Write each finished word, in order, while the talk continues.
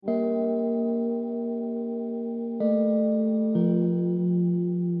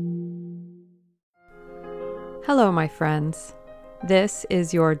Hello, my friends. This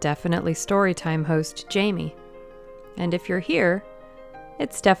is your Definitely Storytime host, Jamie. And if you're here,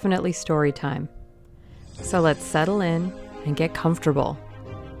 it's definitely story time. So let's settle in and get comfortable,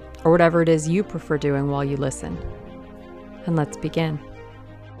 or whatever it is you prefer doing while you listen. And let's begin.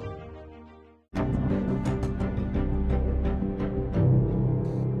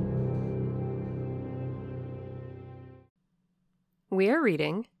 We are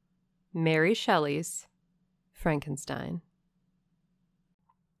reading Mary Shelley's Frankenstein.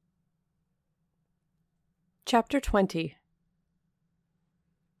 Chapter 20.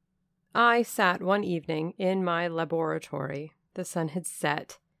 I sat one evening in my laboratory. The sun had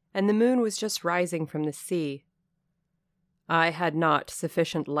set, and the moon was just rising from the sea. I had not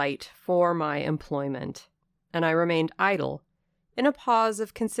sufficient light for my employment, and I remained idle, in a pause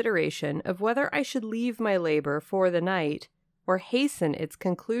of consideration of whether I should leave my labor for the night or hasten its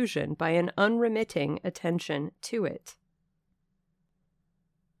conclusion by an unremitting attention to it.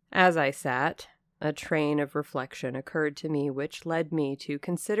 As I sat, a train of reflection occurred to me which led me to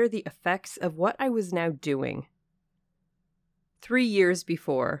consider the effects of what I was now doing. 3 years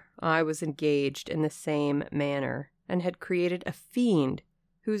before, I was engaged in the same manner, and had created a fiend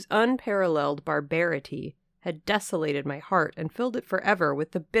whose unparalleled barbarity had desolated my heart and filled it forever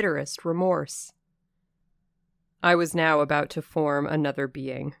with the bitterest remorse. I was now about to form another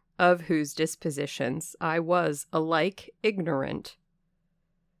being, of whose dispositions I was alike ignorant.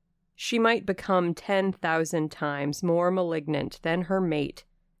 She might become 10,000 times more malignant than her mate,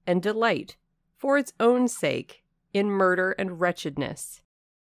 and delight, for its own sake, in murder and wretchedness.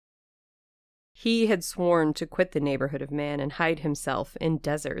 He had sworn to quit the neighborhood of man and hide himself in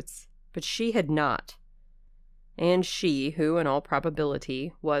deserts, but she had not. And she, who in all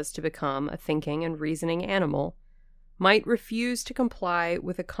probability was to become a thinking and reasoning animal, might refuse to comply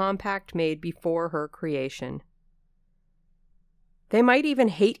with a compact made before her creation. They might even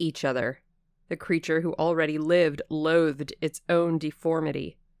hate each other. The creature who already lived loathed its own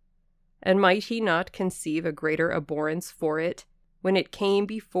deformity. And might he not conceive a greater abhorrence for it when it came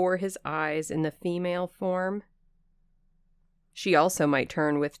before his eyes in the female form? She also might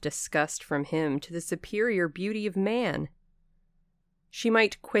turn with disgust from him to the superior beauty of man. She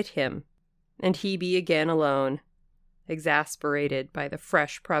might quit him, and he be again alone, exasperated by the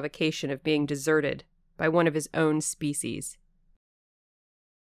fresh provocation of being deserted by one of his own species.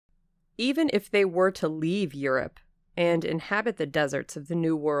 Even if they were to leave Europe and inhabit the deserts of the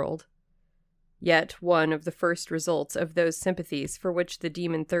New World, yet one of the first results of those sympathies for which the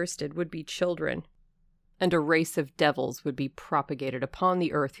demon thirsted would be children, and a race of devils would be propagated upon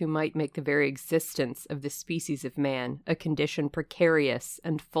the earth who might make the very existence of the species of man a condition precarious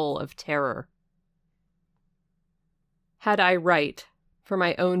and full of terror. Had I right, for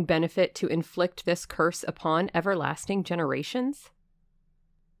my own benefit, to inflict this curse upon everlasting generations?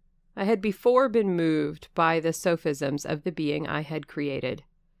 I had before been moved by the sophisms of the being I had created.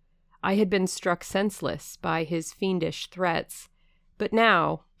 I had been struck senseless by his fiendish threats, but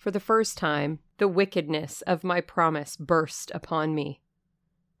now, for the first time, the wickedness of my promise burst upon me.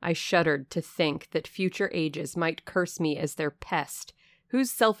 I shuddered to think that future ages might curse me as their pest, whose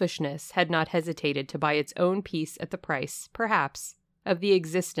selfishness had not hesitated to buy its own peace at the price, perhaps, of the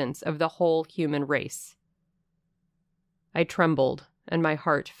existence of the whole human race. I trembled, and my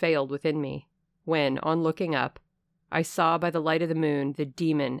heart failed within me, when, on looking up, I saw by the light of the moon the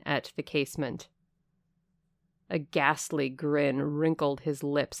demon at the casement. A ghastly grin wrinkled his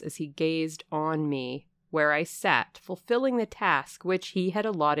lips as he gazed on me, where I sat, fulfilling the task which he had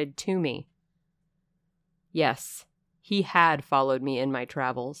allotted to me. Yes, he had followed me in my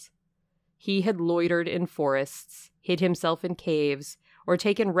travels. He had loitered in forests, hid himself in caves, or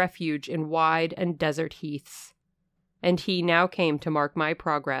taken refuge in wide and desert heaths. And he now came to mark my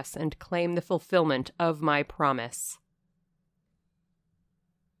progress and claim the fulfillment of my promise.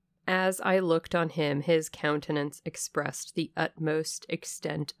 As I looked on him, his countenance expressed the utmost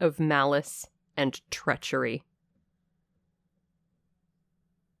extent of malice and treachery.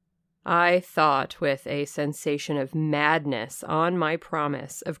 I thought with a sensation of madness on my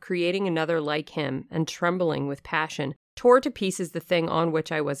promise of creating another like him, and trembling with passion, tore to pieces the thing on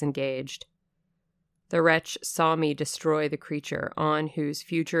which I was engaged. The wretch saw me destroy the creature on whose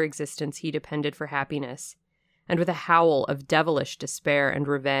future existence he depended for happiness, and with a howl of devilish despair and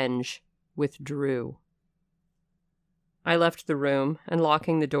revenge, withdrew. I left the room, and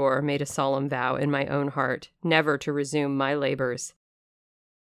locking the door, made a solemn vow in my own heart never to resume my labors.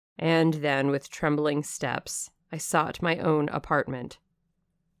 And then, with trembling steps, I sought my own apartment.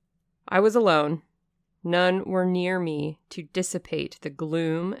 I was alone, None were near me to dissipate the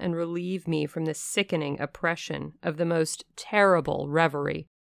gloom and relieve me from the sickening oppression of the most terrible reverie.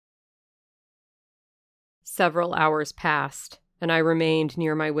 Several hours passed, and I remained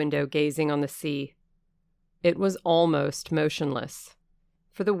near my window gazing on the sea. It was almost motionless,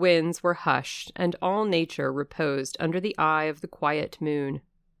 for the winds were hushed and all nature reposed under the eye of the quiet moon.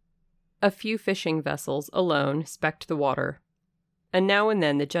 A few fishing vessels alone specked the water, and now and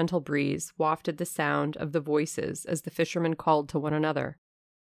then the gentle breeze wafted the sound of the voices as the fishermen called to one another.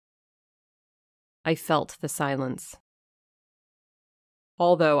 I felt the silence.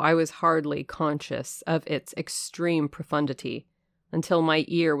 Although I was hardly conscious of its extreme profundity, until my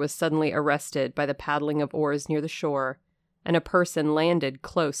ear was suddenly arrested by the paddling of oars near the shore, and a person landed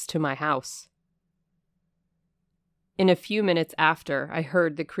close to my house. In a few minutes after, I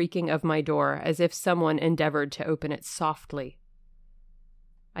heard the creaking of my door as if someone endeavored to open it softly.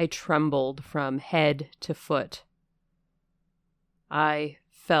 I trembled from head to foot. I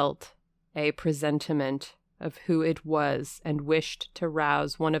felt a presentiment of who it was and wished to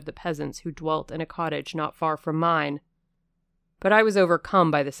rouse one of the peasants who dwelt in a cottage not far from mine. But I was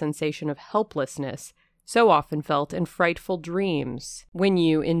overcome by the sensation of helplessness so often felt in frightful dreams, when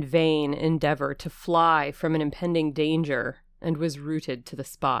you in vain endeavor to fly from an impending danger, and was rooted to the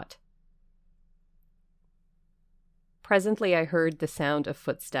spot. Presently I heard the sound of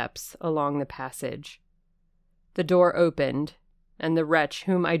footsteps along the passage. The door opened, and the wretch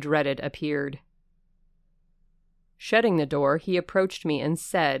whom I dreaded appeared. Shutting the door, he approached me and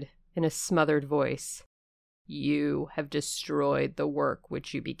said, in a smothered voice, "You have destroyed the work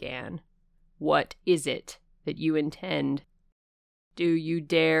which you began. What is it that you intend? Do you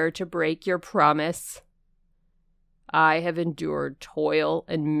dare to break your promise? I have endured toil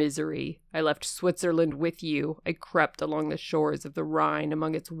and misery. I left Switzerland with you. I crept along the shores of the Rhine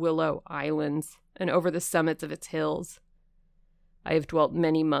among its willow islands and over the summits of its hills. I have dwelt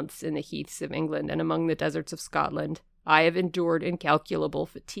many months in the heaths of England and among the deserts of Scotland. I have endured incalculable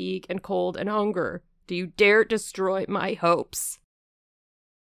fatigue and cold and hunger. Do you dare destroy my hopes?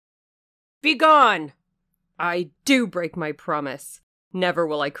 Begone! I do break my promise. Never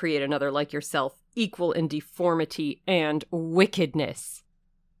will I create another like yourself, equal in deformity and wickedness.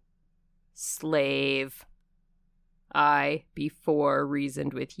 Slave, I before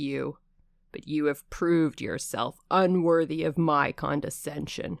reasoned with you, but you have proved yourself unworthy of my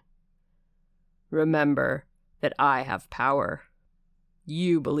condescension. Remember that I have power.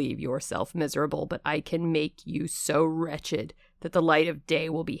 You believe yourself miserable, but I can make you so wretched that the light of day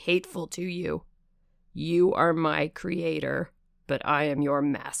will be hateful to you. You are my creator, but I am your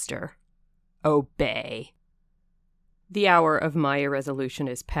master. Obey. The hour of my irresolution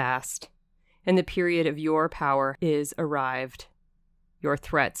is past, and the period of your power is arrived. Your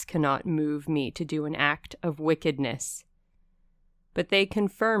threats cannot move me to do an act of wickedness, but they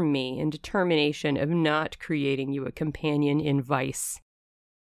confirm me in determination of not creating you a companion in vice.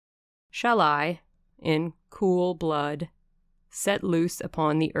 Shall I, in cool blood, set loose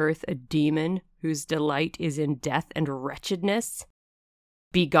upon the earth a demon whose delight is in death and wretchedness?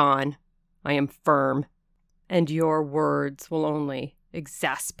 Begone, I am firm, and your words will only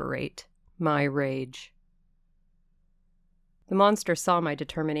exasperate my rage. The monster saw my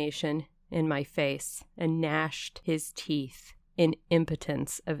determination in my face and gnashed his teeth in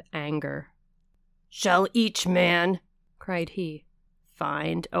impotence of anger. Shall each man, cried he,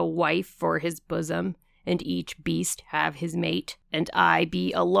 find a wife for his bosom, and each beast have his mate, and I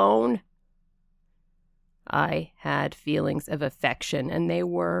be alone? I had feelings of affection, and they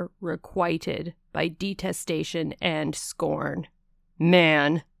were requited by detestation and scorn.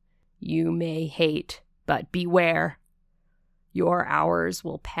 Man, you may hate, but beware. Your hours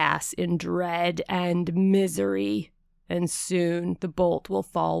will pass in dread and misery, and soon the bolt will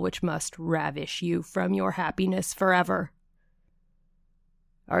fall which must ravish you from your happiness forever.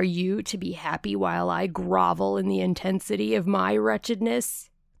 Are you to be happy while I grovel in the intensity of my wretchedness?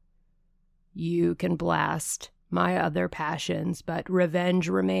 You can blast my other passions, but revenge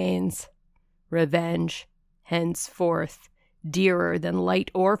remains. Revenge, henceforth, dearer than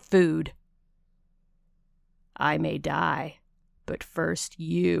light or food. I may die, but first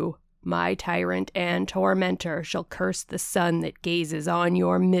you, my tyrant and tormentor, shall curse the sun that gazes on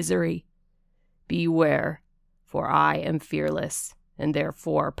your misery. Beware, for I am fearless, and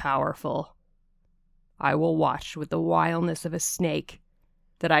therefore powerful. I will watch with the wileness of a snake,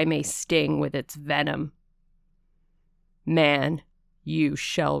 that I may sting with its venom. Man, you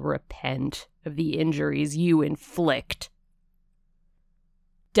shall repent of the injuries you inflict.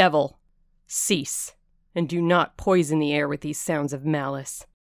 Devil, cease, and do not poison the air with these sounds of malice.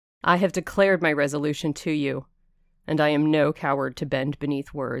 I have declared my resolution to you, and I am no coward to bend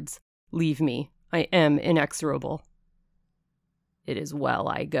beneath words. Leave me. I am inexorable. It is well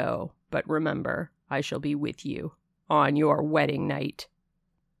I go, but remember, I shall be with you on your wedding night.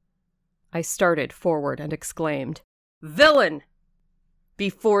 I started forward and exclaimed, Villain!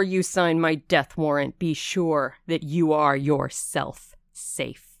 Before you sign my death warrant, be sure that you are yourself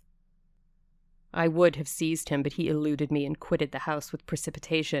safe. I would have seized him, but he eluded me and quitted the house with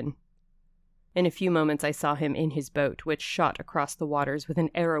precipitation. In a few moments I saw him in his boat, which shot across the waters with an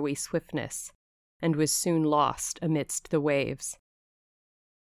arrowy swiftness, and was soon lost amidst the waves.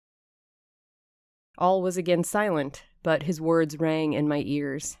 All was again silent, but his words rang in my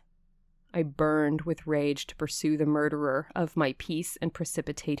ears. I burned with rage to pursue the murderer of my peace and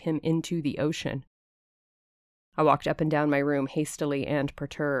precipitate him into the ocean. I walked up and down my room hastily and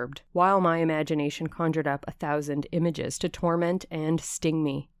perturbed, while my imagination conjured up 1,000 images to torment and sting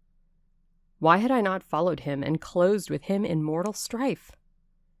me. Why had I not followed him and closed with him in mortal strife?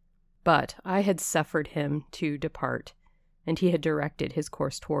 But I had suffered him to depart, and he had directed his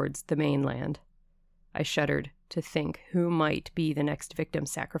course towards the mainland. I shuddered to think who might be the next victim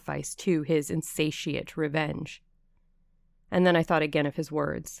sacrificed to his insatiate revenge. And then I thought again of his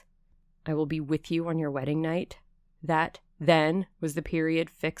words. I will be with you on your wedding night. That, then, was the period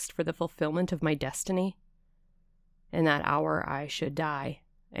fixed for the fulfillment of my destiny. In that hour I should die,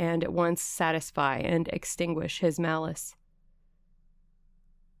 and at once satisfy and extinguish his malice.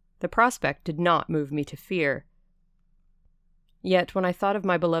 The prospect did not move me to fear. Yet when I thought of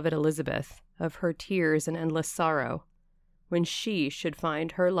my beloved Elizabeth, of her tears and endless sorrow, when she should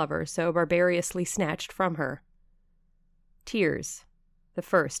find her lover so barbarously snatched from her, tears, the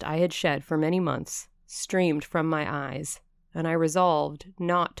first I had shed for many months, streamed from my eyes, and I resolved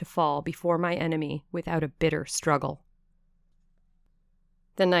not to fall before my enemy without a bitter struggle.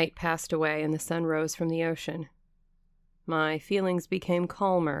 The night passed away and the sun rose from the ocean. My feelings became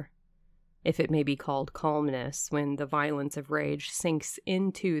calmer, if it may be called calmness when the violence of rage sinks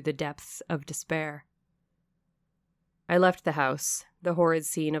into the depths of despair. I left the house, the horrid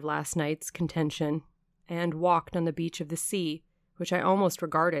scene of last night's contention, and walked on the beach of the sea, which I almost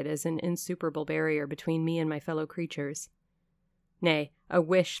regarded as an insuperable barrier between me and my fellow creatures. Nay, a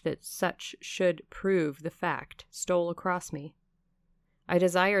wish that such should prove the fact stole across me. I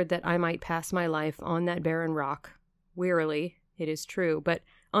desired that I might pass my life on that barren rock, wearily, it is true, but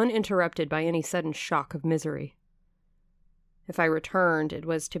uninterrupted by any sudden shock of misery. If I returned, it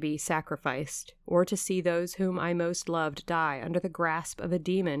was to be sacrificed, or to see those whom I most loved die under the grasp of a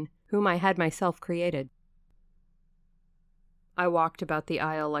demon whom I had myself created. I walked about the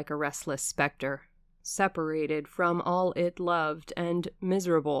isle like a restless spectre, separated from all it loved and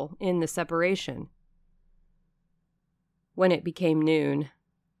miserable in the separation. When it became noon,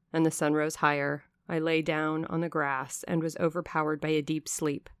 and the sun rose higher, I lay down on the grass and was overpowered by a deep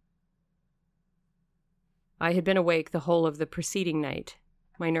sleep. I had been awake the whole of the preceding night.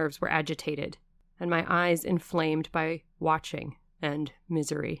 My nerves were agitated, and my eyes inflamed by watching and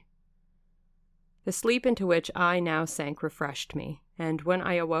misery. The sleep into which I now sank refreshed me, and when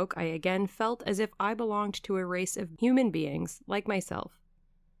I awoke I again felt as if I belonged to a race of human beings like myself,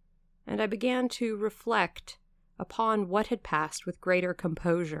 and I began to reflect upon what had passed with greater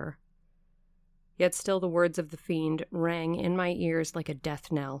composure. Yet still the words of the fiend rang in my ears like a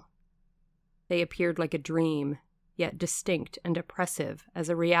death knell. They appeared like a dream, yet distinct and oppressive as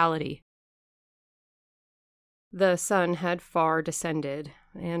a reality. The sun had far descended,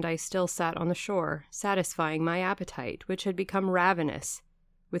 and I still sat on the shore, satisfying my appetite, which had become ravenous,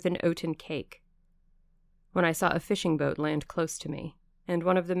 with an oaten cake, when I saw a fishing boat land close to me, and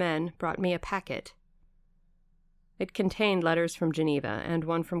one of the men brought me a packet. It contained letters from Geneva and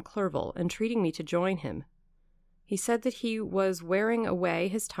one from Clerval, entreating me to join him. He said that he was wearing away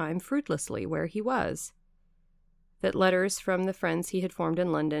his time fruitlessly where he was, that letters from the friends he had formed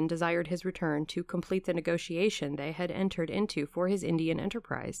in London desired his return to complete the negotiation they had entered into for his Indian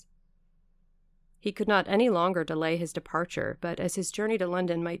enterprise. He could not any longer delay his departure, but as his journey to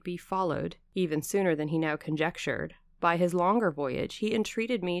London might be followed, even sooner than he now conjectured, by his longer voyage, he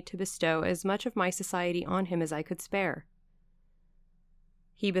entreated me to bestow as much of my society on him as I could spare.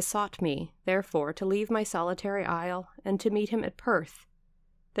 He besought me, therefore, to leave my solitary isle and to meet him at Perth,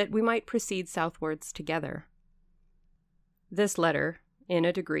 that we might proceed southwards together. This letter, in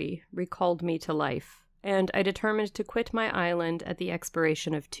a degree, recalled me to life, and I determined to quit my island at the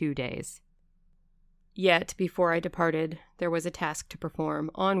expiration of 2 days. Yet, before I departed, there was a task to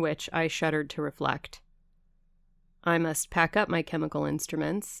perform, on which I shuddered to reflect. I must pack up my chemical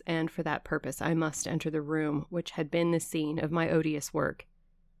instruments, and for that purpose I must enter the room which had been the scene of my odious work.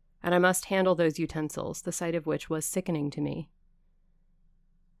 and I must handle those utensils, the sight of which was sickening to me.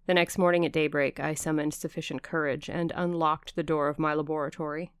 The next morning at daybreak, I summoned sufficient courage and unlocked the door of my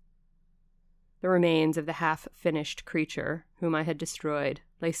laboratory. The remains of the half-finished creature, whom I had destroyed,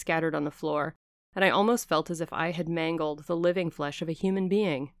 lay scattered on the floor, and I almost felt as if I had mangled the living flesh of a human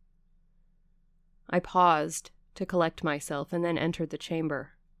being. I paused to collect myself and then entered the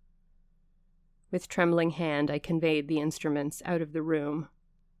chamber. With trembling hand, I conveyed the instruments out of the room,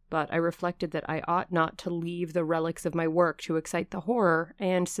 but I reflected that I ought not to leave the relics of my work to excite the horror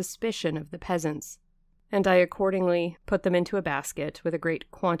and suspicion of the peasants, and I accordingly put them into a basket with a great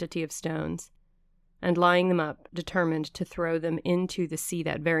quantity of stones, and lying them up, determined to throw them into the sea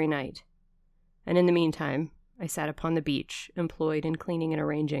that very night. And in the meantime, I sat upon the beach, employed in cleaning and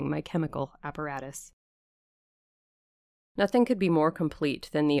arranging my chemical apparatus. Nothing could be more complete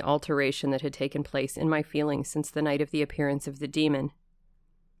than the alteration that had taken place in my feelings since the night of the appearance of the demon.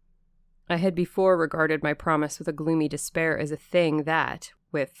 I had before regarded my promise with a gloomy despair as a thing that,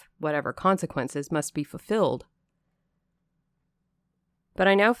 with whatever consequences, must be fulfilled. But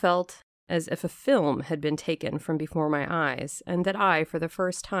I now felt as if a film had been taken from before my eyes, and that I, for the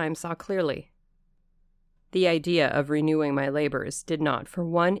first time, saw clearly. The idea of renewing my labors did not for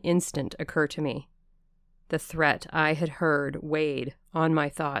one instant occur to me. The threat I had heard weighed on my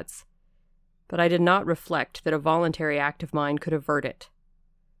thoughts, but I did not reflect that a voluntary act of mine could avert it.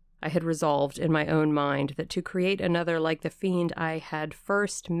 I had resolved in my own mind that to create another like the fiend I had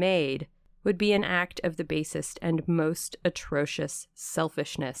first made would be an act of the basest and most atrocious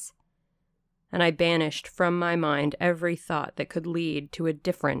selfishness, and I banished from my mind every thought that could lead to a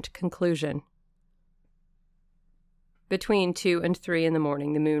different conclusion. Between 2 and 3 in the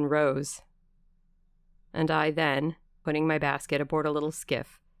morning the moon rose, and I then, putting my basket aboard a little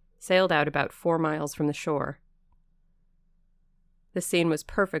skiff, sailed out about 4 miles from the shore. The scene was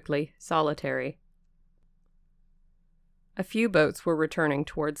perfectly solitary. A few boats were returning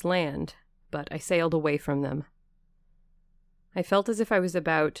towards land, but I sailed away from them. I felt as if I was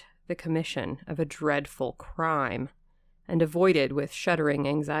about the commission of a dreadful crime, and avoided with shuddering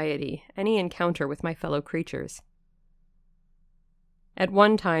anxiety any encounter with my fellow creatures. At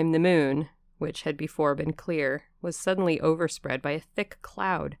one time the moon, which had before been clear, was suddenly overspread by a thick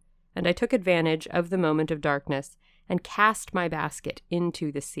cloud, and I took advantage of the moment of darkness and cast my basket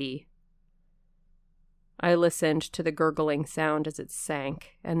into the sea. I listened to the gurgling sound as it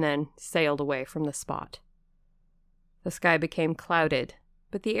sank, and then sailed away from the spot. The sky became clouded,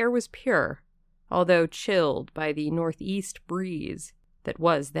 but the air was pure, although chilled by the northeast breeze that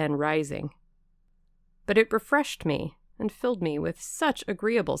was then rising. But it refreshed me and filled me with such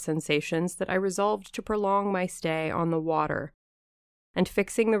agreeable sensations that I resolved to prolong my stay on the water, and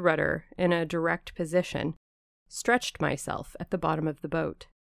fixing the rudder in a direct position, stretched myself at the bottom of the boat.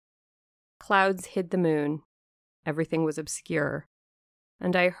 Clouds hid the moon, everything was obscure,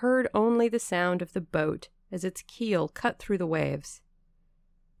 and I heard only the sound of the boat as its keel cut through the waves.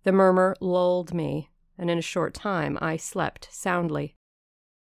 The murmur lulled me, and in a short time I slept soundly.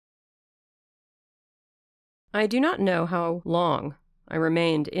 I do not know how long I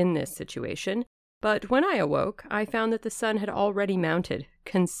remained in this situation, but when I awoke, I found that the sun had already mounted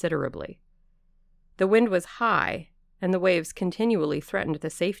considerably. The wind was high, and the waves continually threatened the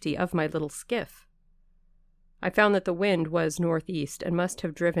safety of my little skiff. I found that the wind was northeast and must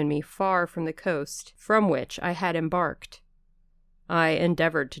have driven me far from the coast from which I had embarked. I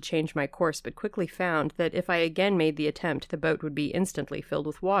endeavored to change my course, but quickly found that if I again made the attempt, the boat would be instantly filled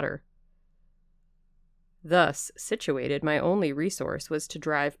with water. Thus situated, my only resource was to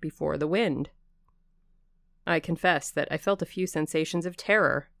drive before the wind. I confess that I felt a few sensations of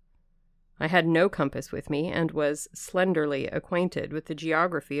terror. I had no compass with me, and was slenderly acquainted with the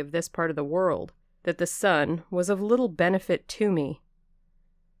geography of this part of the world, that the sun was of little benefit to me.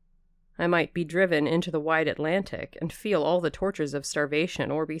 I might be driven into the wide Atlantic, and feel all the tortures of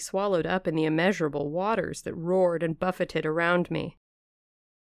starvation, or be swallowed up in the immeasurable waters that roared and buffeted around me.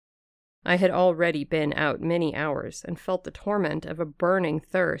 I had already been out many hours, and felt the torment of a burning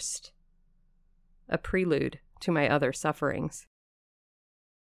thirst, a prelude to my other sufferings.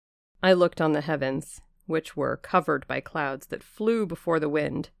 I looked on the heavens, which were covered by clouds that flew before the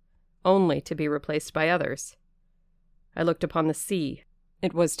wind, only to be replaced by others. I looked upon the sea.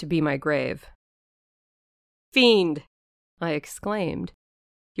 It was to be my grave. "Fiend!" I exclaimed.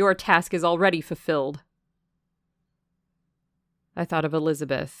 "Your task is already fulfilled." I thought of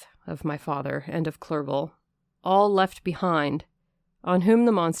Elizabeth, of my father, and of Clerval, all left behind, on whom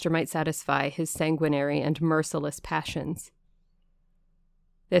the monster might satisfy his sanguinary and merciless passions.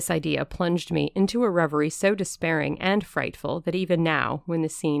 This idea plunged me into a reverie so despairing and frightful that even now, when the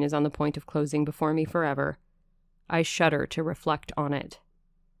scene is on the point of closing before me forever, I shudder to reflect on it.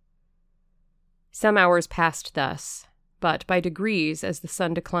 Some hours passed thus, but by degrees, as the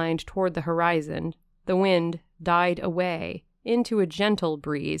sun declined toward the horizon, the wind died away into a gentle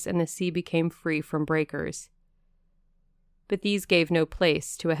breeze and the sea became free from breakers. But these gave no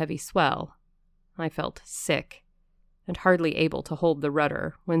place to a heavy swell. I felt sick and hardly able to hold the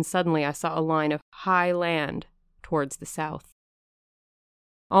rudder, when suddenly I saw a line of high land towards the south.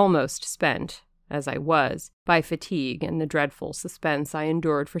 Almost spent, as I was, by fatigue and the dreadful suspense I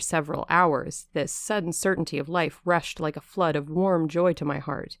endured for several hours, this sudden certainty of life rushed like a flood of warm joy to my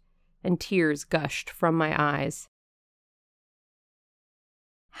heart, and tears gushed from my eyes.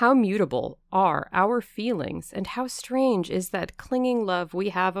 How mutable are our feelings, and how strange is that clinging love we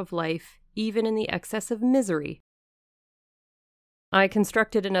have of life, even in the excess of misery! I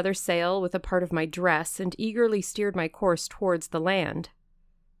constructed another sail with a part of my dress and eagerly steered my course towards the land.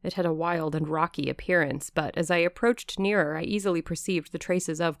 It had a wild and rocky appearance, but as I approached nearer, I easily perceived the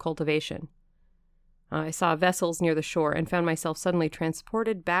traces of cultivation. I saw vessels near the shore and found myself suddenly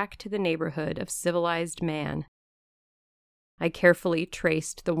transported back to the neighborhood of civilized man. I carefully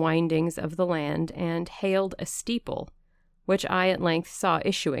traced the windings of the land and hailed a steeple, which I at length saw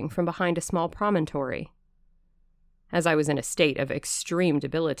issuing from behind a small promontory. As I was in a state of extreme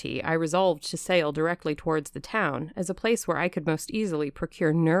debility, I resolved to sail directly towards the town, as a place where I could most easily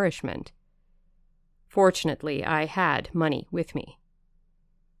procure nourishment. Fortunately, I had money with me.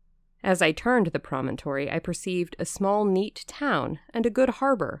 As I turned the promontory, I perceived a small, neat town and a good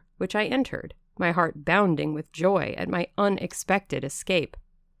harbor, which I entered, my heart bounding with joy at my unexpected escape.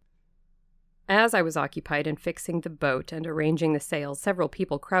 As I was occupied in fixing the boat and arranging the sails, several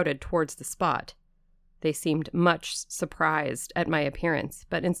people crowded towards the spot. They seemed much surprised at my appearance,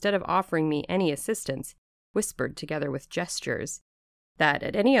 but instead of offering me any assistance, whispered together with gestures that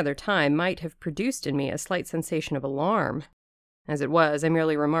at any other time might have produced in me a slight sensation of alarm. As it was, I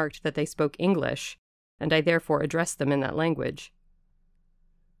merely remarked that they spoke English, and I therefore addressed them in that language.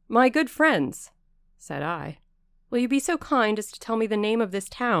 "My good friends," said I, "will you be so kind as to tell me the name of this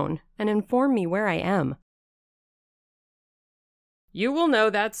town, and inform me where I am?" "You will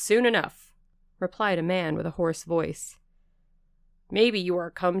know that soon enough," replied a man with a hoarse voice. "Maybe you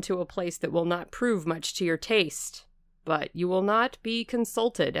are come to a place that will not prove much to your taste, but you will not be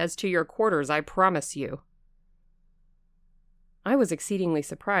consulted as to your quarters, I promise you." I was exceedingly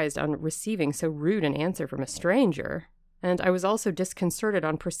surprised on receiving so rude an answer from a stranger, and I was also disconcerted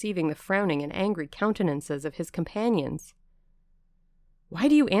on perceiving the frowning and angry countenances of his companions. "Why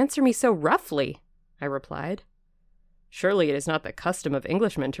do you answer me so roughly?" I replied. "Surely it is not the custom of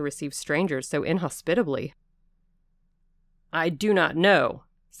Englishmen to receive strangers so inhospitably." "I do not know,"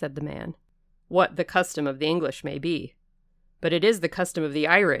 said the man, "what the custom of the English may be, but it is the custom of the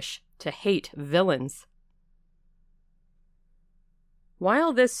Irish to hate villains."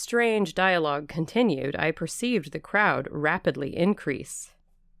 While this strange dialogue continued, I perceived the crowd rapidly increase.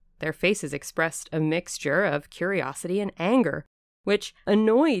 Their faces expressed a mixture of curiosity and anger, which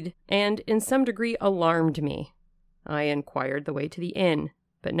annoyed and in some degree alarmed me. I inquired the way to the inn,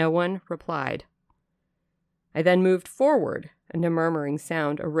 but no one replied. I then moved forward, and a murmuring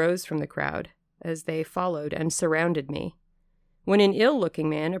sound arose from the crowd as they followed and surrounded me, when an ill-looking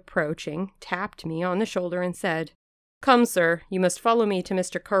man approaching tapped me on the shoulder and said, "Come, sir, you must follow me to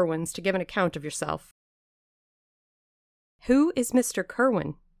Mr. Kerwin's to give an account of yourself." Who is Mr.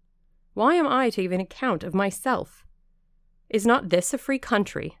 Kerwin? Why am I to give an account of myself? Is not this a free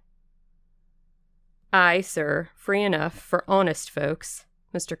country? "Aye, sir, free enough for honest folks.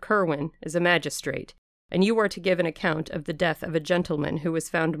 Mr. Kerwin is a magistrate, and you are to give an account of the death of a gentleman who was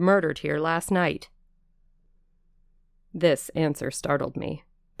found murdered here last night." This answer startled me,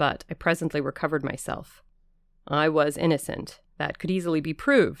 but I presently recovered myself. I was innocent. That could easily be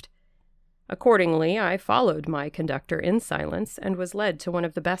proved. Accordingly, I followed my conductor in silence and was led to one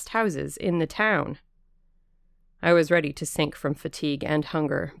of the best houses in the town. I was ready to sink from fatigue and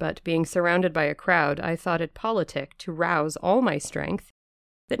hunger, but being surrounded by a crowd, I thought it politic to rouse all my strength,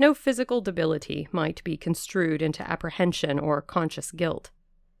 that no physical debility might be construed into apprehension or conscious guilt.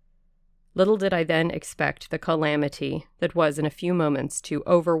 Little did I then expect the calamity that was in a few moments to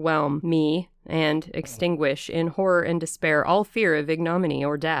overwhelm me and extinguish in horror and despair all fear of ignominy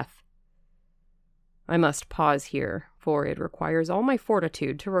or death. I must pause here, for it requires all my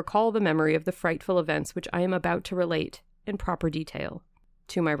fortitude to recall the memory of the frightful events which I am about to relate, in proper detail,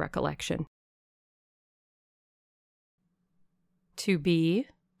 to my recollection. To be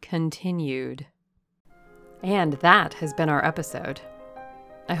continued. And that has been our episode.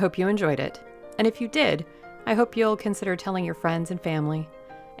 I hope you enjoyed it. And if you did, I hope you'll consider telling your friends and family.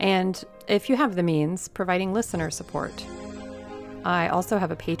 And if you have the means, providing listener support. I also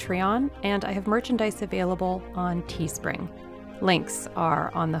have a Patreon, and I have merchandise available on Teespring. Links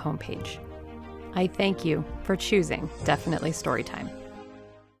are on the homepage. I thank you for choosing Definitely Storytime.